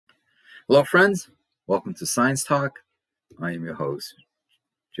Hello, friends. Welcome to Science Talk. I am your host,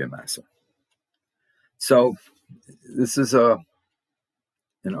 Jim Massa. So, this is an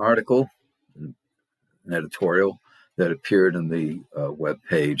article, an editorial that appeared on the web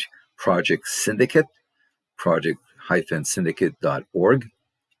page Project Syndicate, project-syndicate.org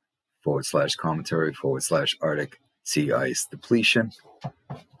 /commentary/Arctic sea ice depletion,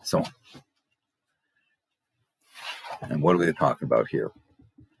 so on. And what are we talking about here?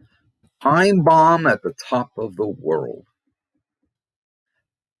 Time bomb at the top of the world.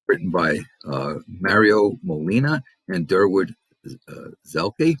 Written by Mario Molina and Durwood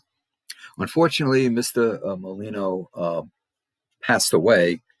Zelke. Unfortunately, Mr. Molino passed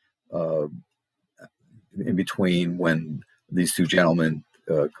away in between when these two gentlemen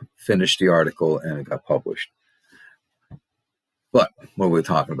finished the article and it got published. But what are we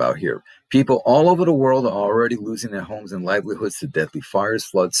talking about here? People all over the world are already losing their homes and livelihoods to deadly fires,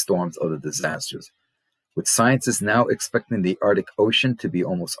 floods, storms, other disasters. With scientists now expecting the Arctic Ocean to be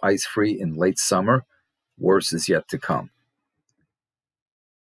almost ice-free in late summer, worse is yet to come.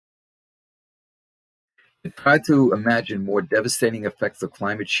 Try to imagine more devastating effects of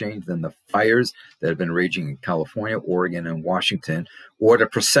climate change than the fires that have been raging in California, Oregon, and Washington, or the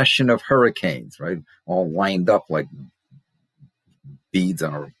procession of hurricanes, right? All lined up like beads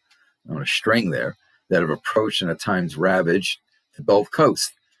on a string there that have approached and at times ravaged the Gulf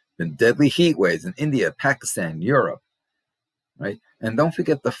Coast. Been deadly heat waves in India, Pakistan, Europe, right? And don't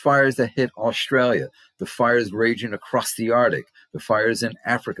forget the fires that hit Australia, the fires raging across the Arctic, the fires in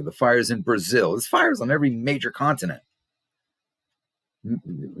Africa, the fires in Brazil. There's fires on every major continent.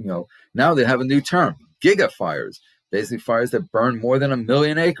 Now they have a new term, giga fires, basically fires that burn more than 1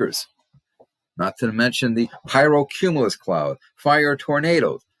 million acres. Not to mention the pyrocumulus cloud, fire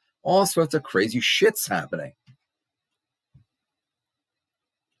tornadoes, all sorts of crazy shit's happening.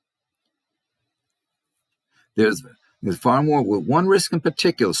 There's far more, with one risk in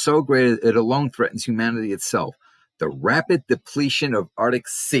particular so great it alone threatens humanity itself: the rapid depletion of Arctic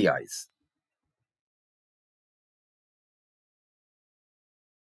sea ice.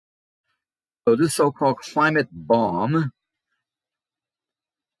 So this so-called climate bomb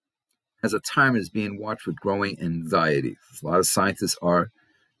has a time is being watched with growing anxiety. A lot of scientists are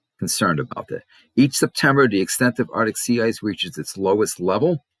concerned about that. Each September, the extent of Arctic sea ice reaches its lowest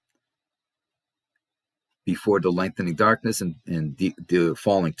level before the lengthening darkness and the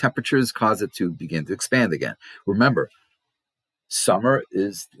falling temperatures cause it to begin to expand again. Remember, September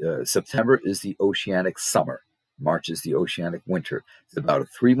is the oceanic summer. March is the oceanic winter. It's about a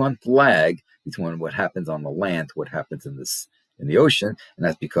 3-month lag between what happens on the land to what happens in the ocean, and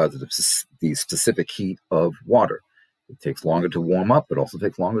that's because of the specific heat of water. It takes longer to warm up, but also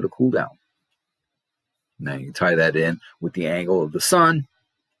takes longer to cool down. Now you tie that in with the angle of the sun,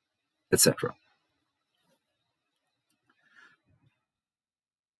 etc.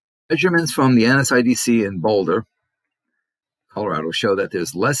 Measurements from the NSIDC in Boulder, Colorado, show that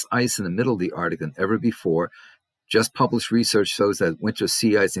there's less ice in the middle of the Arctic than ever before. Just published research shows that winter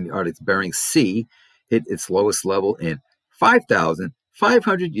sea ice in the Arctic's Bering Sea hit its lowest level in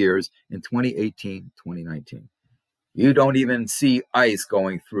 5,500 years in 2018-2019. You don't even see ice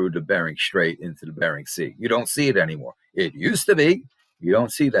going through the Bering Strait into the Bering Sea. You don't see it anymore. It used to be. You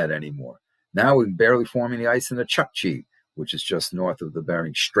don't see that anymore. Now we're barely forming the ice in the Chukchi, which is just north of the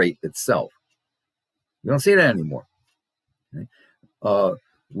Bering Strait itself. You don't see that anymore. Okay?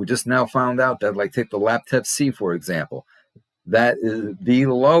 We just now found out that, like, take the Laptev Sea, for example. That is the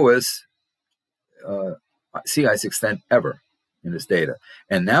lowest sea ice extent ever in this data.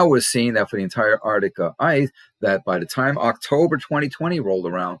 And now we're seeing that for the entire Arctic ice, that by the time October 2020 rolled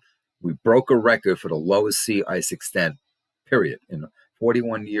around, we broke a record for the lowest sea ice extent, period, in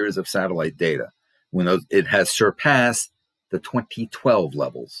 41 years of satellite data, when it has surpassed the 2012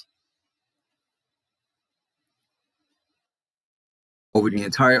 levels. Over the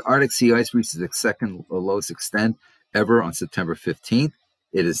entire Arctic, sea ice reaches its second lowest extent ever on September 15th.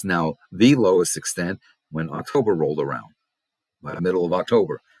 It is now the lowest extent when October rolled around, by the middle of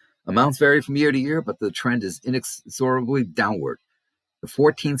October. Amounts vary from year to year, but the trend is inexorably downward. The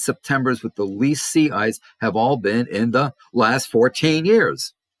 14 Septembers with the least sea ice have all been in the last 14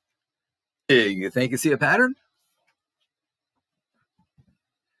 years. You think you see a pattern?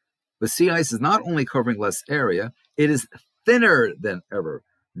 The sea ice is not only covering less area, it is thinner than ever.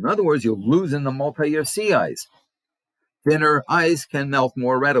 In other words, you're losing the multi-year sea ice. Thinner ice can melt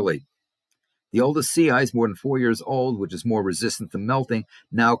more readily. The oldest sea ice, more than 4 years old, which is more resistant to melting,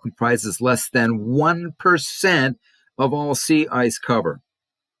 now comprises less than 1% of all sea ice cover.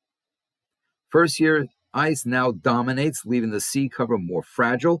 First-year ice now dominates, leaving the sea cover more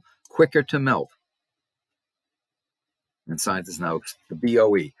fragile, quicker to melt. And scientists now, the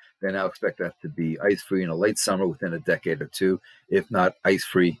BOE, they now expect that to be ice-free in the late summer within a decade or two, if not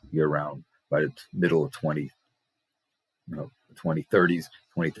ice-free year-round by the middle of 2030s,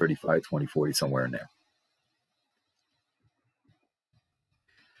 2035, 2040, somewhere in there.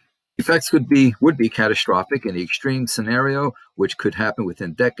 Effects would be catastrophic in the extreme scenario, which could happen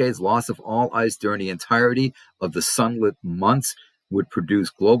within decades. Loss of all ice during the entirety of the sunlit months would produce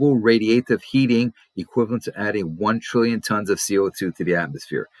global radiative heating equivalent to adding 1 trillion tons of CO2 to the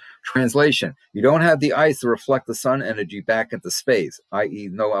atmosphere. Translation: you don't have the ice to reflect the sun energy back into space, i.e.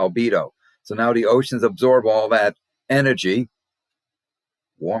 no albedo. So now the oceans absorb all that energy,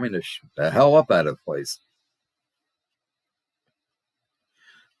 warming the hell up out of the place.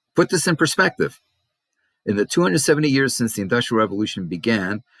 Put this in perspective. In the 270 years since the Industrial Revolution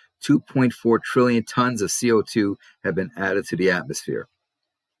began, 2.4 trillion tons of CO2 have been added to the atmosphere.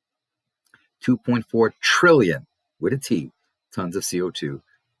 2.4 trillion, with a T, tons of CO2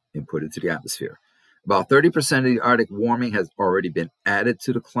 input into the atmosphere. About 30% of the Arctic warming has already been added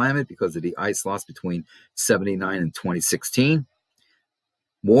to the climate because of the ice loss between 1979 and 2016.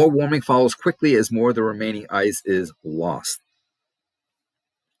 More warming follows quickly as more of the remaining ice is lost.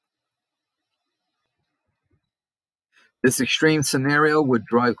 This extreme scenario would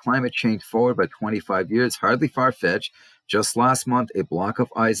drive climate change forward by 25 years, hardly far-fetched. Just last month, a block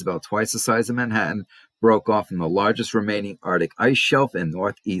of ice about twice the size of Manhattan broke off from the largest remaining Arctic ice shelf in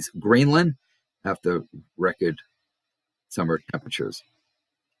northeast Greenland after record summer temperatures.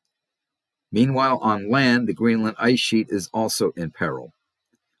 Meanwhile, on land, the Greenland ice sheet is also in peril,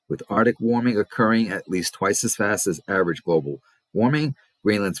 with Arctic warming occurring at least twice as fast as average global warming.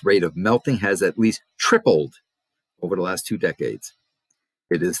 Greenland's rate of melting has at least tripled over the last 2 decades.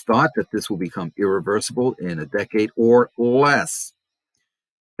 It is thought that this will become irreversible in a decade or less.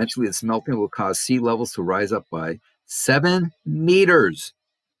 Eventually, this melting will cause sea levels to rise up by 7 meters,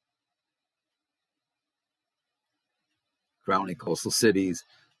 drowning coastal cities,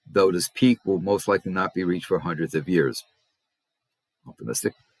 though this peak will most likely not be reached for hundreds of years.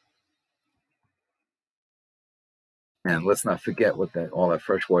 Optimistic. And let's not forget what all that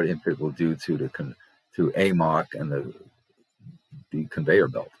freshwater input will do to AMOC and the conveyor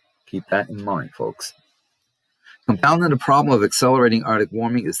belt. Keep that in mind, folks. Compounding the problem of accelerating Arctic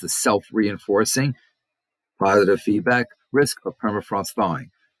warming is the self-reinforcing positive feedback risk of permafrost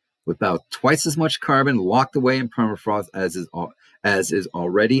thawing. With about twice as much carbon locked away in permafrost as is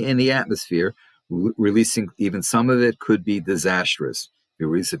already in the atmosphere, releasing even some of it could be disastrous. If you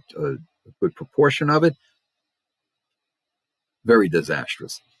release a good proportion of it, very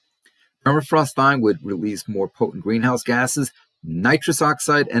disastrous. Permafrost thawing would release more potent greenhouse gases, nitrous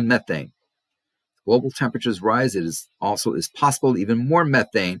oxide, and methane. Global temperatures rise, it is possible even more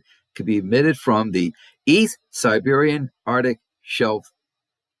methane could be emitted from the East Siberian Arctic Shelf,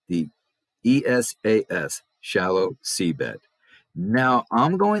 the ESAS, shallow seabed. Now,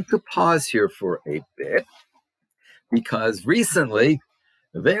 I'm going to pause here for a bit because recently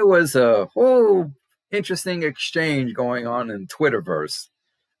there was a whole interesting exchange going on in Twitterverse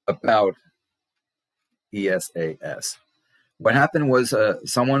about ESAS. What happened was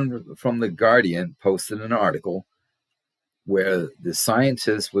someone from The Guardian posted an article where the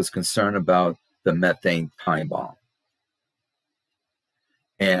scientist was concerned about the methane time bomb.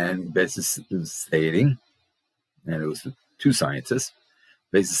 And basically stating, and it was 2 scientists,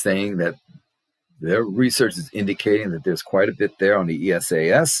 basically saying that their research is indicating that there's quite a bit there on the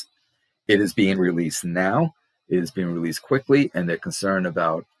ESAS. It is being released now. It is being released quickly, and they're concerned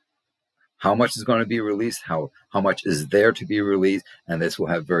about how much is going to be released, how much is there to be released, and this will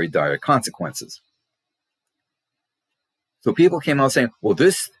have very dire consequences. So people came out saying, well,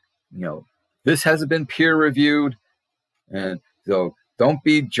 this hasn't been peer reviewed, and so don't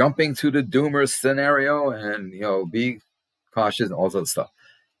be jumping to the doomer scenario, and be cautious and all that stuff.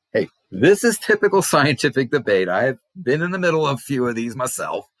 Hey, this is typical scientific debate. I've been in the middle of a few of these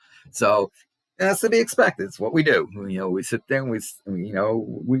myself, so it has to be expected. It's what we do. We sit there and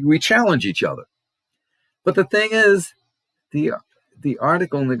we challenge each other. But the thing is, the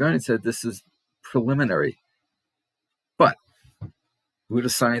article in The Guardian said this is preliminary. But who are the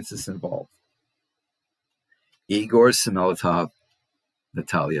scientists involved? Igor Semeletov,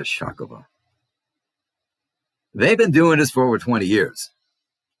 Natalia Shakova. They've been doing this for over 20 years.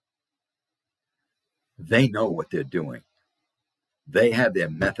 They know what they're doing. They have their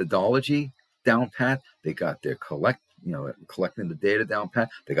methodology down pat. They got their collecting the data down pat.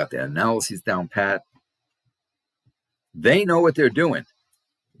 They got their analyses down pat. They know what they're doing.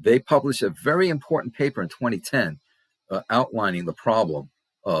 They published a very important paper in 2010 outlining the problem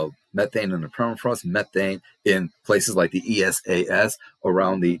of methane in the permafrost, methane in places like the ESAS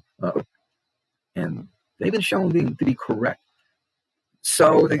around the, and they've been shown to be correct.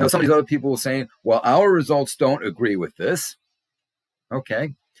 So, some of these other people were saying, well, our results don't agree with this.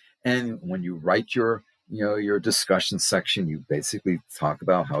 Okay. And when you write your discussion section, you basically talk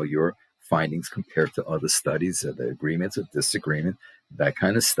about how your findings compare to other studies, the agreements or disagreement, that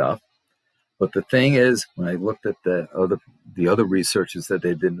kind of stuff. But the thing is, when I looked at the other researchers, that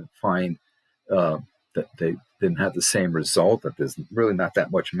they didn't find that they didn't have the same result, that there's really not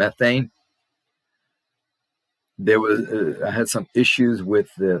that much methane. There was I had some issues with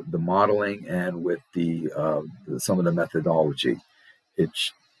the modeling and with the some of the methodology.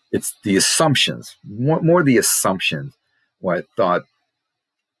 It's the assumptions, more the assumptions, where I thought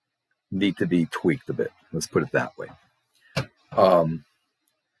need to be tweaked a bit. Let's put it that way.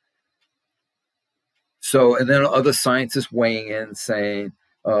 So, and then other scientists weighing in saying,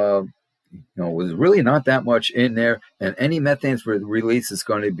 was really not that much in there, and any methane release is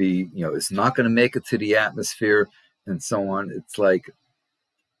going to be, it's not going to make it to the atmosphere, and so on. It's like,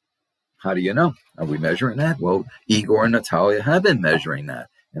 how do you know? Are we measuring that? Well, Igor and Natalia have been measuring that,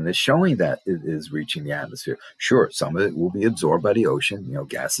 and they're showing that it is reaching the atmosphere. Sure, some of it will be absorbed by the ocean.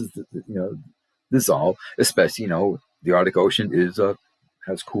 Gases, dissolve. Especially, the Arctic Ocean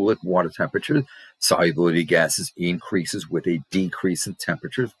has cooler water temperatures. Solubility gases increases with a decrease in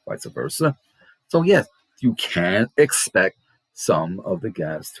temperatures, vice versa. So yes, you can expect some of the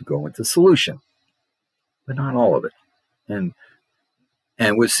gas to go into solution, but not all of it.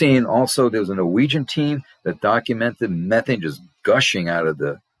 And we're seeing also, there was a Norwegian team that documented methane just gushing out of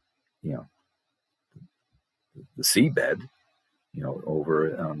the seabed,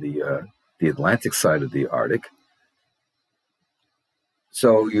 over on the Atlantic side of the Arctic.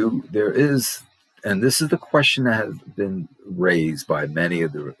 So there is, and this is the question that has been raised by many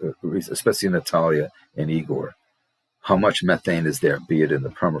of the, especially Natalia and Igor. How much methane is there, be it in the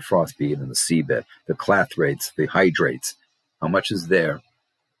permafrost, be it in the seabed, the clathrates, the hydrates? How much is there?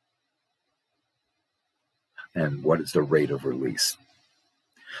 And what is the rate of release?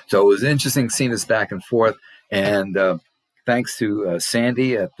 So it was interesting seeing this back and forth. And thanks to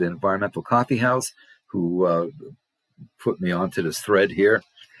Sandy at the Environmental Coffee House, who put me onto this thread here.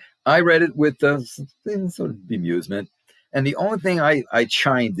 I read it with sort of bemusement. And the only thing I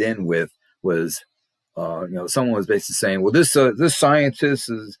chimed in with was, someone was basically saying, well, this scientist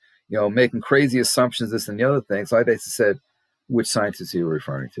is, making crazy assumptions, this and the other thing. So I basically said, which scientist are you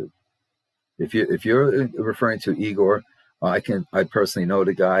referring to? If you're referring to Igor, I personally know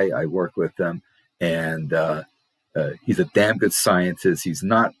the guy. I work with him, and he's a damn good scientist. He's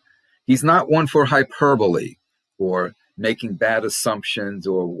not one for hyperbole or making bad assumptions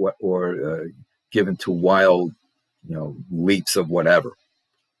or given to wild, leaps of whatever.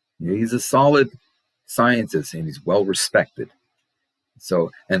 He's a solid scientist, and he's well respected.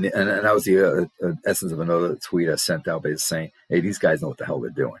 So, and that was the essence of another tweet I sent out, basically saying, "Hey, these guys know what the hell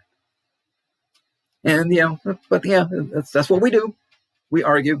they're doing." And that's what we do. We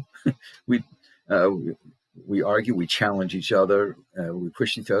argue, we argue, we challenge each other, we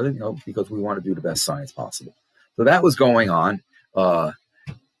push each other, because we want to do the best science possible. So that was going on.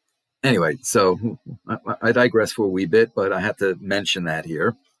 Anyway, so I digress for a wee bit, but I have to mention that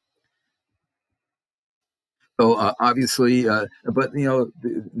here. So obviously, but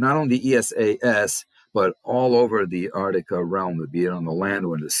not only the ESAS, but all over the Arctic realm, be it on the land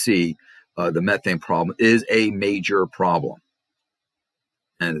or in the sea, the methane problem is a major problem.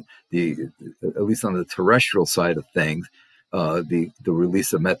 And at least on the terrestrial side of things, the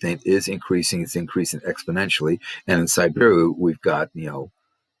release of methane is increasing. It's increasing exponentially. And in Siberia, we've got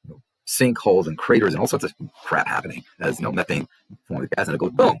sinkholes and craters and all sorts of crap happening as methane forming gas, and it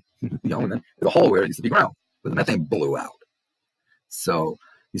goes boom, and then there's a hole where it used to be ground, but the methane blew out. So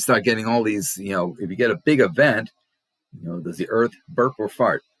you start getting all these, if you get a big event, does the Earth burp or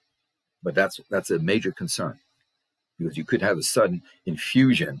fart? But that's a major concern, because you could have a sudden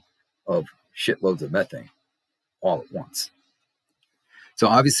infusion of shitloads of methane all at once. So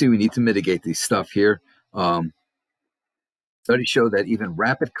obviously we need to mitigate these stuff here. Studies show that even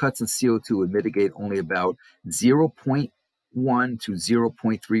rapid cuts in CO2 would mitigate only about 0.1 to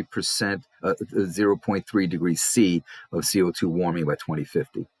 0.3%, 0.3 degrees C of CO2 warming by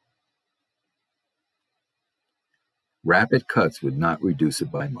 2050. Rapid cuts would not reduce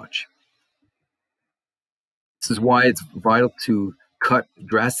it by much. This is why it's vital to cut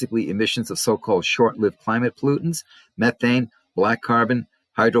drastically emissions of so-called short-lived climate pollutants, methane, black carbon,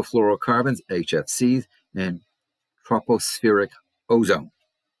 hydrofluorocarbons, HFCs, and tropospheric ozone.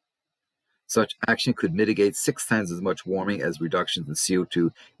 Such action could mitigate 6 times as much warming as reductions in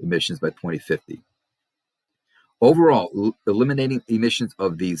CO2 emissions by 2050. Overall, eliminating emissions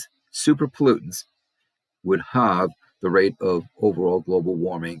of these super pollutants would halve the rate of overall global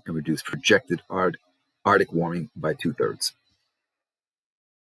warming and reduce projected Arctic warming by 2/3.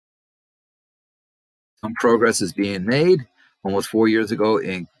 Some progress is being made. Almost 4 years ago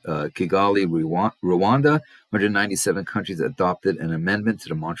in Kigali, Rwanda, 197 countries adopted an amendment to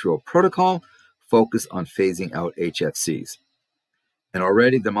the Montreal Protocol focused on phasing out HFCs. And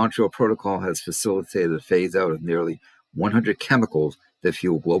already the Montreal Protocol has facilitated the phase out of nearly 100 chemicals that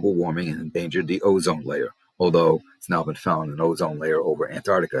fuel global warming and endanger the ozone layer, although it's now been found an ozone layer over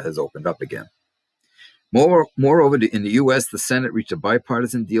Antarctica has opened up again. Moreover, in the U.S., the Senate reached a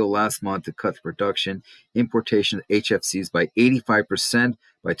bipartisan deal last month to cut the production, importation of HFCs by 85%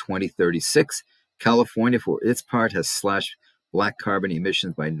 by 2036. California, for its part, has slashed black carbon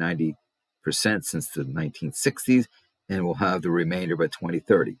emissions by 90% since the 1960s and will have the remainder by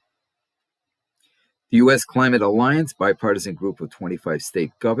 2030. The U.S. Climate Alliance, bipartisan group of 25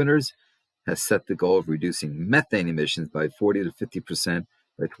 state governors, has set the goal of reducing methane emissions by 40 to 50%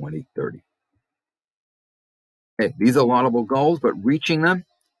 by 2030. Okay, these are laudable goals, but reaching them,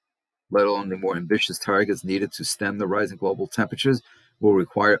 let alone the more ambitious targets needed to stem the rising global temperatures, will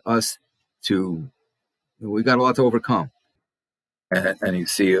require us we've got a lot to overcome. And you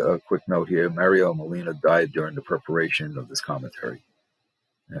see a quick note here, Mario Molina died during the preparation of this commentary.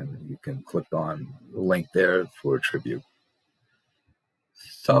 And you can click on the link there for a tribute.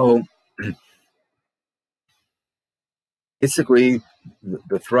 So basically,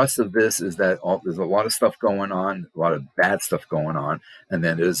 the thrust of this is that there's a lot of stuff going on, a lot of bad stuff going on, and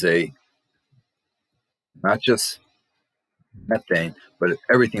then there's not just methane, but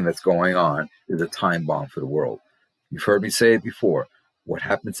everything that's going on is a time bomb for the world. You've heard me say it before. What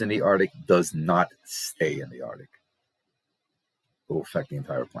happens in the Arctic does not stay in the Arctic. It will affect the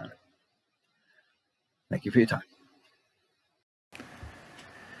entire planet. Thank you for your time.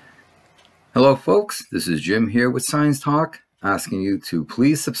 Hello, folks. This is Jim here with Science Talk, asking you to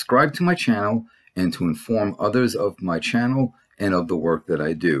please subscribe to my channel and to inform others of my channel and of the work that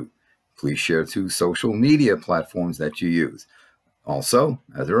I do. Please share to social media platforms that you use. Also,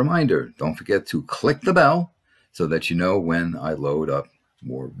 as a reminder, don't forget to click the bell so that you know when I load up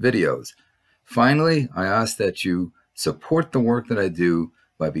more videos. Finally, I ask that you support the work that I do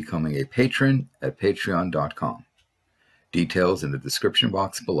by becoming a patron at patreon.com. Details in the description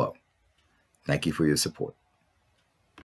box below. Thank you for your support.